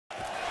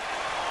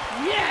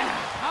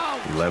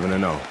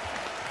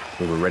11-0.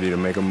 We were ready to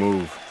make a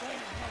move.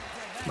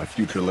 My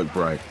future looked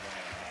bright.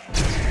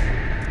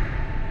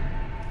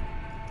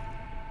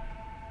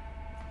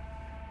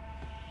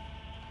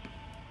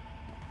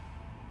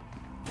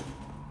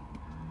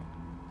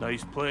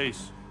 Nice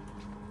place.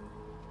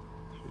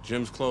 The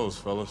gym's closed,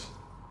 fellas.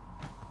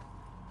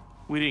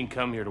 We didn't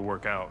come here to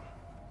work out.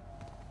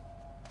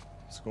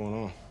 What's going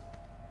on?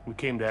 We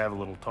came to have a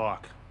little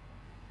talk.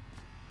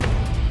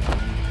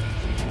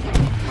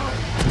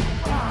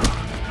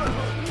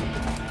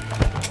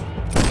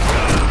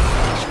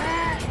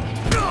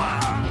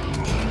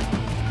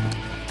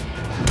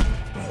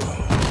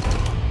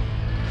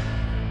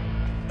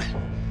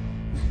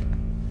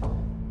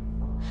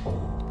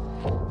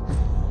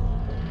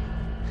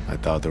 I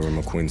thought they were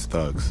McQueen's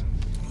thugs,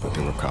 but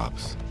they were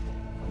cops.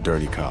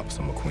 Dirty cops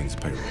on McQueen's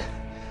payroll.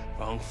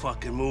 Wrong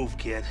fucking move,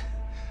 kid.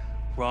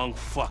 Wrong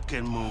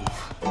fucking move.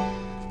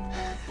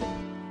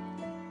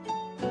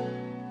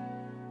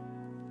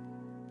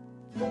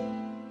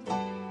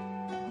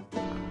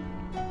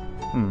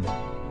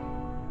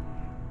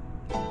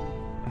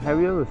 Have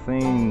you ever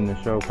seen the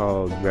show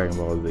called Dragon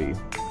Ball Z?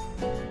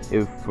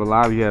 If a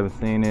lot of you haven't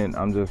seen it,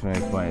 I'm just gonna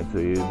explain it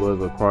to you. It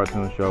was a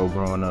cartoon show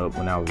growing up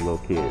when I was a little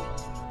kid.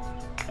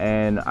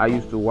 And I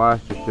used to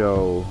watch the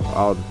show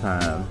all the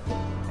time.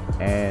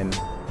 And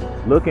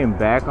looking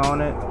back on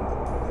it,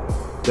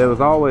 there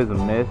was always a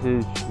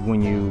message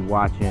when you're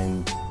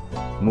watching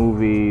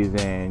movies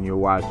and you're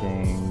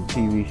watching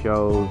TV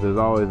shows. There's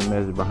always a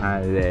message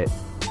behind it that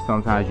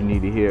sometimes you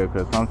need to hear,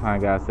 because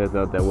sometimes God sets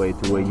up that way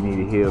to where you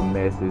need to hear a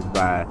message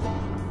by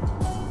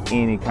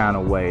any kind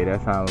of way.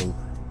 That's how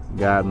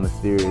God's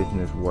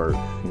mysteriousness works.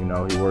 You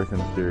know, he works in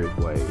mysterious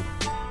ways.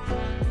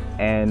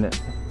 And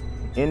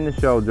in the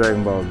show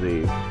Dragon Ball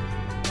Z,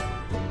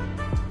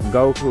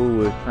 Goku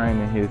was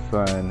training his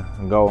son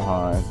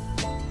Gohan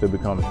to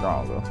become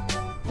stronger.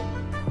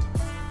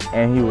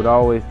 And he would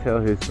always tell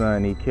his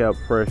son, he kept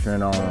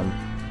pressuring on him,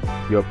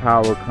 your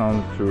power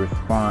comes to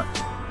response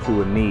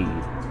to a need,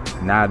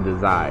 not a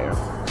desire.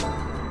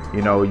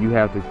 You know, you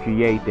have to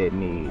create that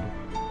need,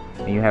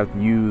 and you have to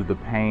use the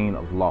pain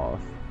of loss.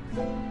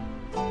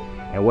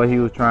 And what he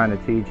was trying to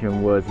teach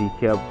him was he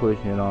kept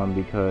pushing on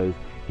because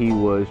he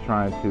was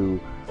trying to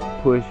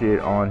push it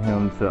on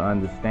him to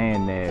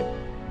understand that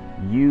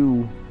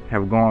you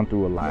have gone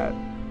through a lot.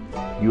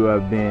 You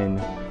have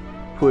been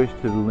pushed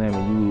to the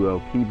limit. You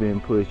will keep being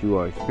pushed. You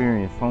are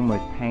experiencing so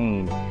much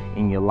pain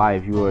in your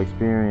life. You are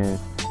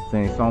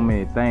experiencing so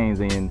many things,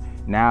 and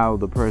now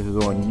the pressure's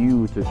on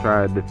you to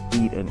try to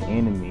defeat an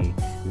enemy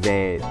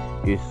that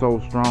is so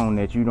strong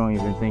that you don't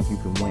even think you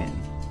can win.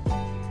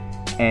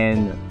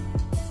 And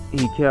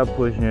he kept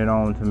pushing it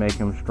on to make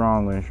him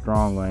stronger and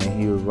stronger,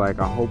 and he was like,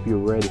 I hope you're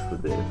ready for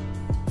this.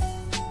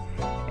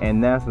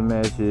 And that's the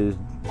message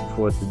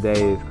for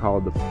today. Is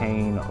called the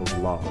pain of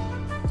loss.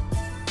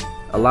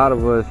 A lot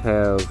of us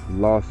have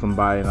lost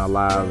somebody in our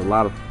lives. A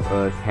lot of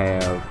us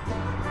have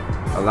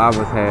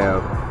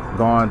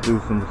gone through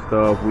some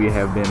stuff. We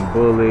have been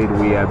bullied.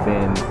 We have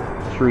been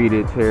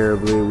treated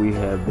terribly. We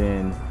have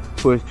been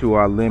pushed to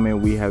our limit.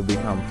 We have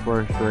become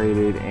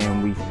frustrated,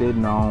 and we sit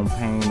in our own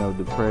pain of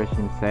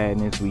depression,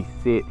 sadness. We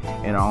sit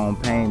in our own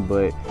pain,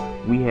 but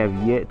we have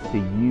yet to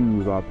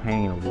use our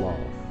pain of loss.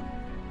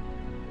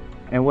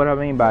 And what I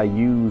mean by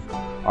use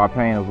our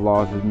pain of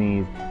loss, it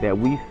means that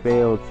we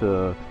fail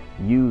to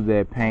use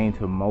that pain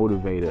to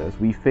motivate us.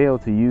 We fail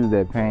to use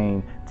that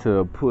pain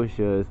to push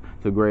us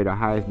to greater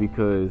heights,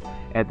 because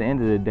at the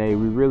end of the day,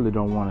 we really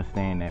don't want to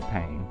stay in that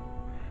pain.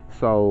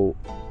 So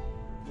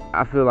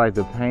I feel like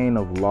the pain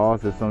of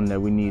loss is something that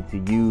we need to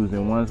use,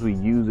 and once we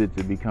use it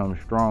to become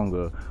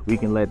stronger, we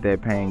can let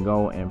that pain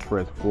go and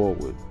press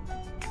forward.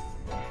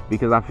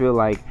 Because I feel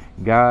like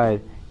God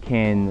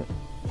can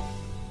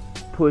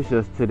push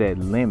us to that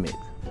limit,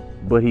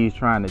 but he's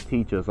trying to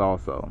teach us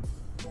also.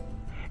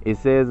 It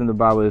says in the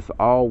Bible, it's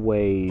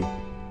always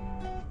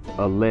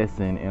a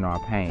lesson in our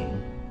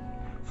pain.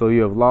 So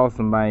you have lost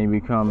somebody, you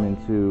come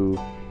into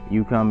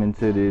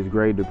this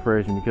great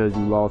depression because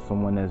you lost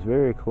someone that's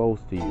very close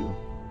to you.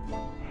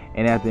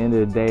 And at the end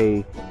of the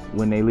day,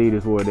 when they leave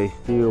this world, they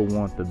still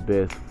want the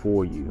best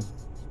for you.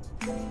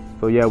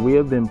 So yeah, we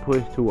have been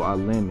pushed to our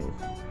limits.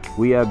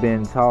 We have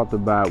been talked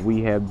about,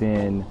 we have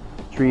been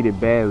treated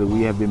badly,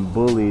 we have been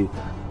bullied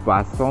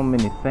by so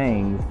many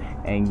things,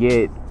 and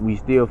yet we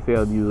still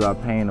fail to use our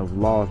pain of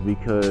loss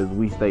because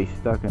we stay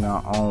stuck in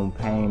our own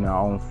pain,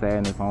 our own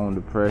sadness, our own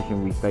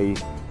depression. We stay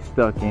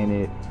stuck in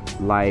it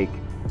like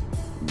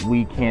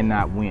we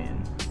cannot win.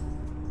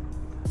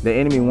 The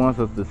enemy wants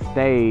us to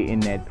stay in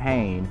that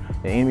pain.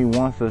 The enemy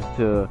wants us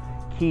to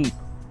keep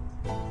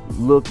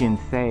looking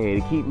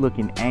sad, keep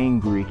looking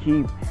angry,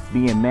 keep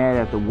being mad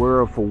at the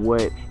world for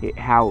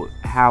how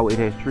it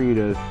has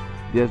treated us,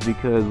 just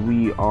because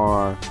we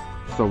are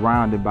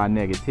surrounded by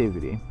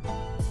negativity.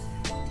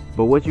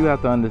 But what you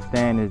have to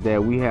understand is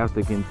that we have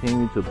to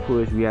continue to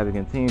push. We have to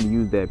continue to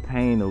use that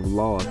pain of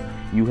loss.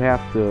 You have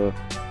to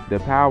The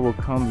power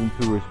comes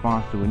into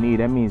response to a need.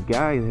 That means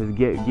God has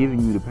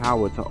given you the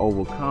power to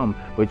overcome,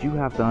 but you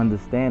have to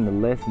understand the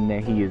lesson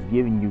that He is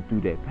giving you through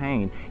that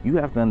pain. You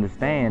have to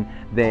understand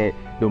that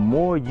the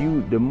more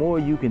you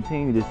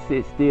continue to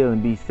sit still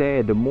and be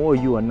sad, the more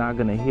you are not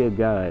going to hear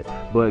God.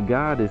 But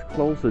God is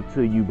closer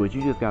to you, but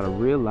you just got to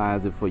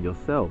realize it for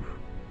yourself.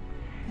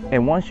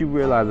 And once you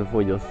realize it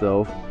for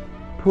yourself,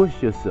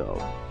 push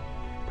yourself.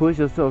 Push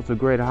yourself to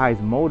greater heights.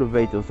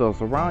 Motivate yourself.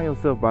 Surround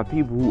yourself by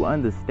people who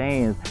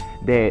understand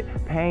that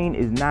pain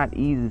is not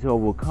easy to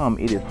overcome.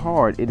 It is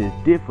hard. It is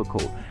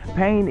difficult.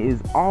 Pain is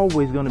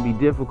always going to be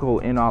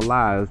difficult in our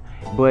lives,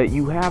 but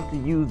you have to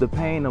use the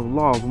pain of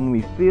loss. When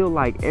we feel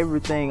like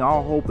everything,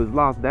 all hope is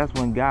lost, that's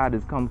when God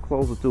has come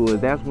closer to us.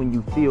 That's when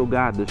you feel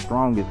God the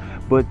strongest.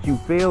 But you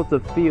fail to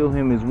feel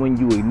Him is when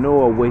you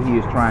ignore what He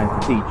is trying to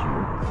teach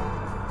you.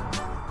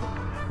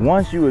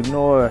 Once you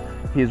ignore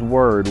His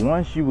word,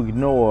 once you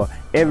ignore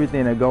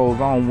everything that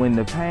goes on, when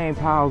the pain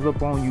piles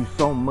up on you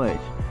so much,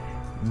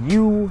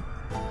 you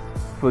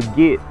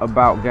forget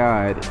about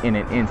God in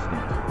an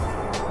instant.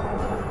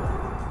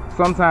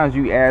 Sometimes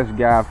you ask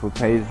God for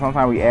patience,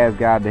 sometimes we ask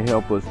God to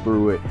help us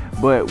through it,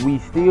 but we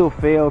still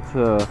fail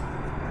to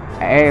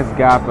ask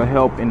God for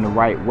help in the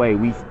right way.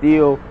 We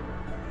still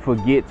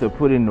forget to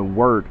put in the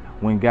work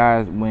when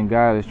God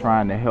is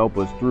trying to help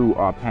us through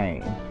our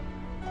pain.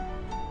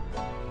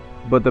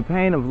 But the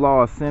pain of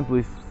loss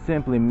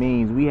simply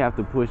means we have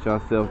to push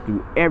ourselves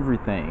through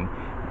everything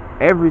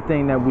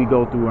that we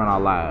go through in our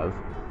lives.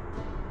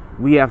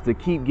 We have to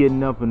keep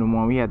getting up in the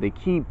morning. We have to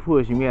keep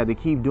pushing. We have to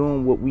keep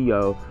doing what we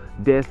are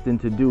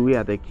destined to do. We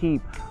have to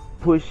keep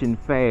pushing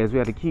fast. We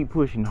have to keep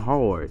pushing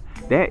hard.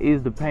 That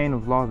is the pain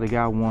of loss that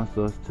God wants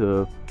us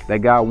to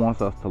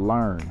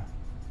learn.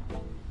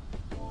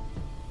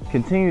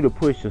 Continue to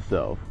push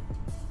yourself.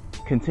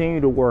 Continue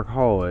to work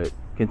hard.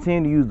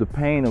 Continue to use the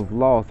pain of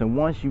loss, and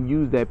once you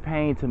use that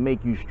pain to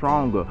make you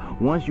stronger,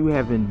 once you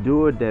have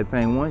endured that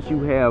pain, once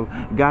you have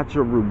got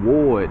your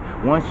reward,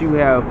 once you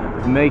have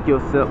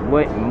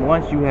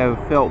once you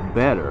have felt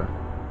better,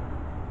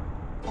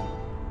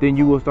 then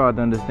you will start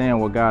to understand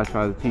what God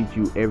tries to teach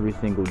you every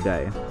single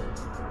day.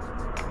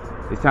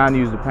 It's time to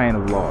use the pain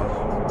of loss.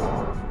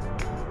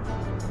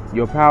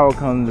 Your power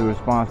comes in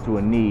response to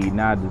a need,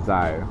 not a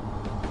desire.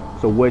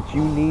 So what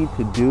you need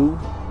to do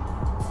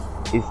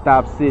is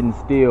stop sitting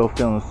still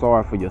feeling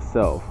sorry for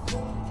yourself.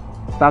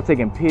 Stop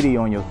taking pity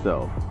on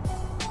yourself.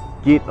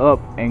 Get up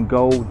and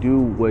go do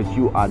what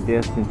you are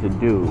destined to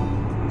do.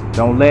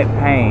 Don't let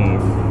pain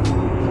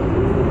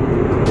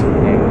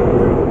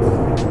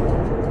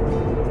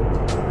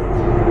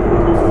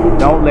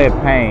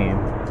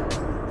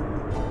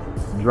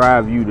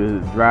drive you to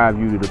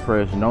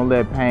depression. Don't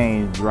let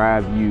pain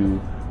drive you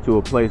to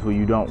a place where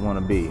you don't want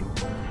to be.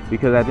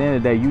 Because at the end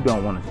of the day, you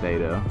don't want to stay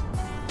there.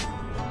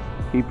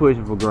 Keep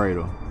pushing for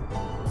greater.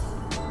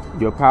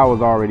 Your power's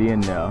already in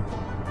there.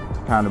 It's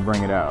time to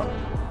bring it out.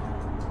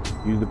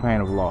 Use the pain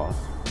of loss.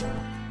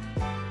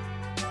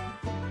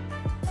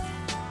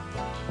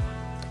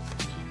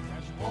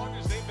 As long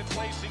as they've been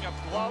lacing up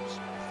gloves,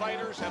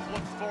 fighters have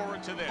looked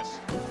forward to this.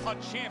 A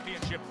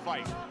championship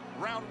fight.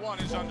 Round one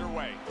is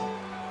underway.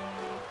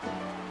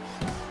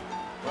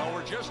 Well,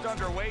 we're just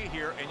underway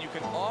here, and you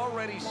can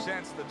already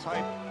sense the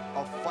type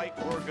of fight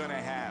we're going to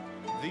have.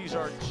 These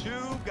are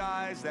two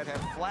guys that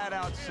have flat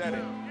out said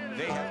it.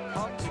 They have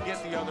come to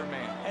get the other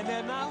man. And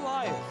they're not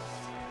lying.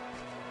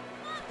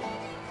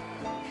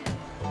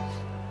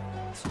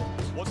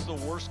 What's the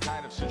worst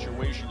kind of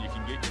situation you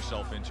can get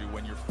yourself into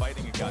when you're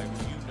fighting a guy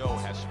who you know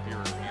has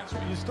superior hand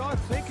speed? You start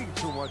thinking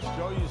too much,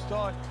 Joe. You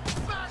start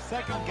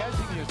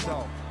second-guessing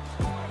yourself.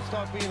 You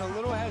start being a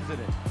little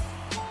hesitant.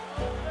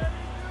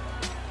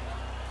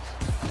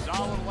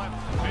 Solid left,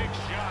 big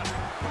shot.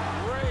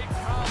 Great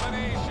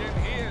combination.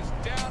 He is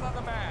down on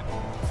the mat.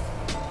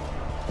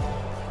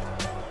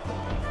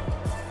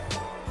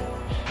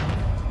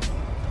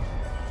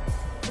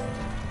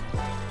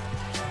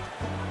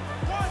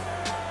 One,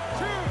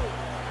 two,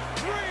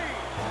 three,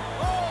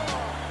 four.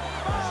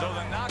 So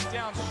the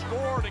knockdown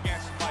scored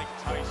against Mike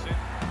Tyson,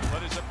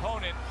 but his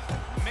opponent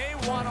may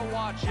want to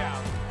watch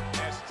out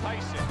as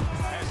Tyson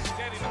has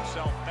steadied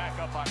himself back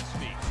up on his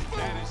feet.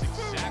 That is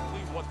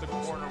exactly what the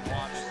corner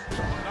wants.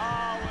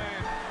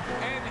 Solid.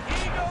 And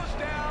he goes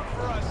down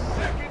for a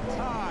second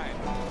time.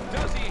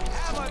 Does he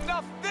have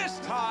enough this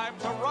time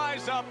to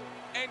rise up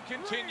and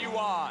continue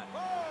on?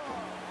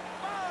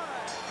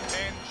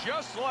 And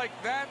just like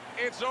that,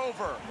 it's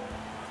over.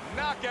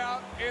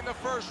 Knockout in the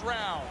first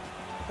round.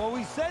 Well,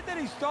 we said that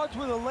he starts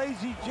with a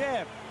lazy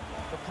jab.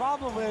 The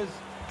problem is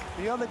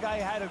the other guy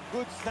had a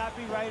good,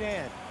 snappy right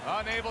hand.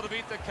 Unable to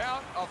beat the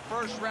count, a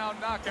first-round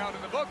knockout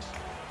in the books.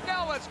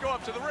 Now let's go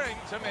up to the ring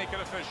to make it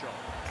official.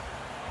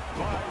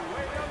 By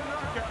way of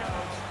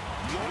knockout,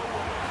 your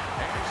winner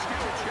and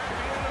still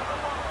champion of the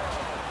world,